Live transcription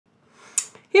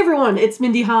Hey everyone, it's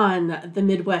Mindy Hahne, the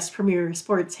Midwest premier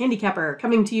sports handicapper,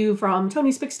 coming to you from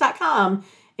Tony'sPicks.com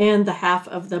and the half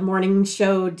of the morning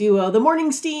show duo, The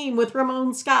Morning Steam with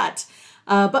Ramon Scott.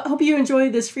 But hope you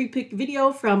enjoy this free pick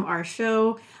video from our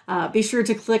show. Be sure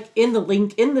to click in the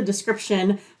link in the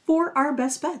description for our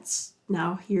best bets.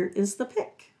 Now here is the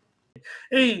pick.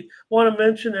 Hey, want to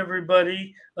mention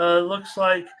everybody, looks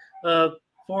like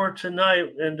for tonight,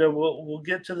 and we'll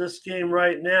get to this game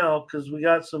right now because we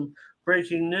got some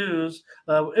breaking news.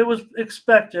 It was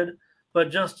expected, but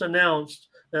just announced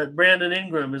that Brandon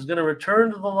Ingram is going to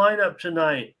return to the lineup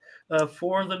tonight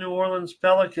for the New Orleans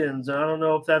Pelicans. And I don't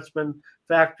know if that's been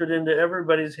factored into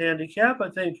everybody's handicap. I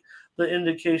think the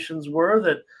indications were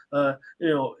that,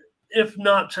 if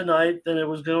not tonight, then it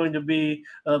was going to be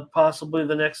possibly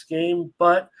the next game.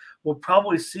 But we'll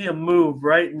probably see a move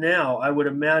right now, I would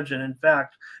imagine. In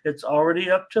fact, it's already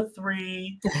up to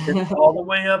 3. It's all the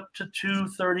way up to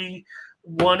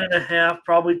 231.5,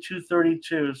 probably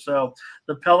 232. So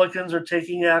the Pelicans are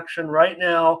taking action right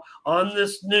now on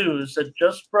this news that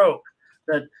just broke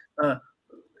that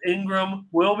Ingram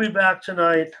will be back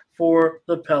tonight for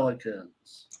the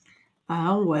Pelicans.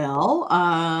 I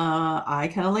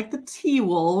kind of like the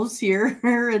T-Wolves here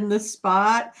in this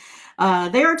spot.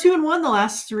 They are 2-1 the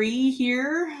last 3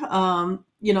 here.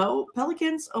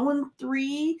 Pelicans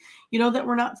 0-3.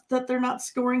 That they're not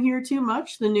scoring here too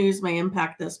much. The news may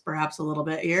impact this perhaps a little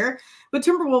bit here. But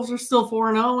Timberwolves are still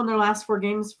 4-0 in their last 4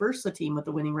 games versus a team with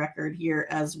a winning record here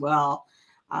as well.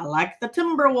 I like the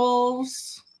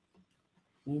Timberwolves.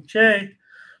 Okay.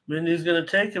 Mindy's going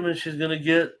to take them, and she's going to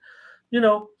get,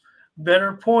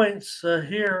 better points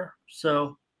here.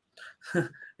 So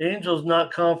Angel's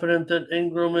not confident that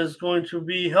Ingram is going to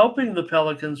be helping the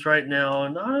Pelicans right now.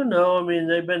 And I don't know. I mean,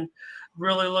 they've been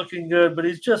really looking good, but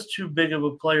he's just too big of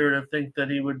a player to think that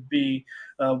he would be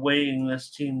weighing this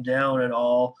team down at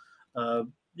all.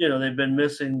 They've been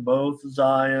missing both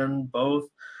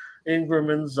Ingram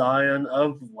and Zion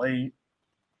of late.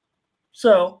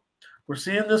 So we're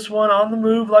seeing this one on the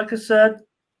move, like I said.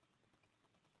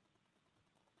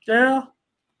 Yeah,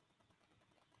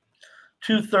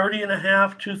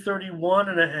 230.5,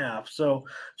 231.5. So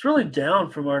it's really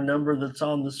down from our number that's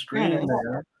on the screen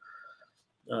there.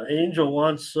 Angel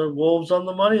wants Wolves on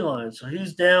the money line, so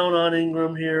he's down on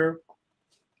Ingram here.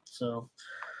 So,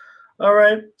 all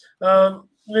right,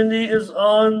 Mindy is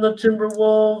on the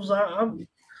Timberwolves.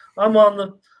 I'm on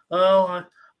the. I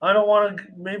don't want to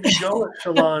maybe go with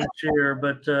Challenge here,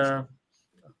 but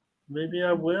maybe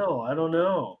I will. I don't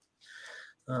know.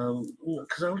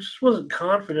 Because I just wasn't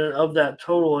confident of that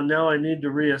total, and now I need to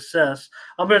reassess.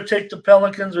 I'm going to take the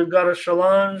Pelicans. We've got a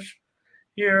challenge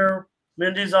here.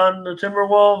 Mindy's on the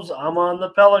Timberwolves. I'm on the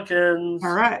Pelicans.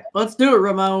 All right, let's do it,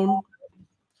 Ramon.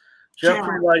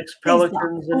 Jeffrey likes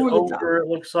Pelicans and over, it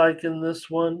looks like, in this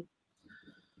one.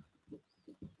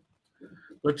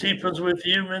 Latifah's with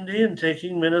you, Mindy, and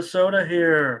taking Minnesota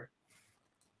here.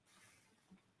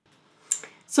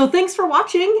 So thanks for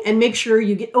watching, and make sure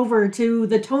you get over to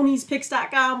the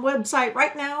Tony'sPicks.com website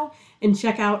right now and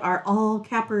check out our All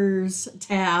Cappers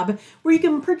tab where you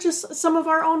can purchase some of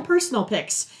our own personal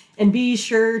picks. And be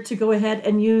sure to go ahead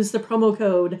and use the promo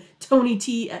code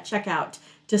TonyT at checkout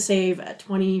to save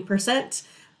 20%.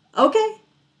 Okay,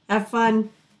 have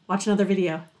fun. Watch another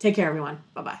video. Take care, everyone.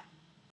 Bye-bye.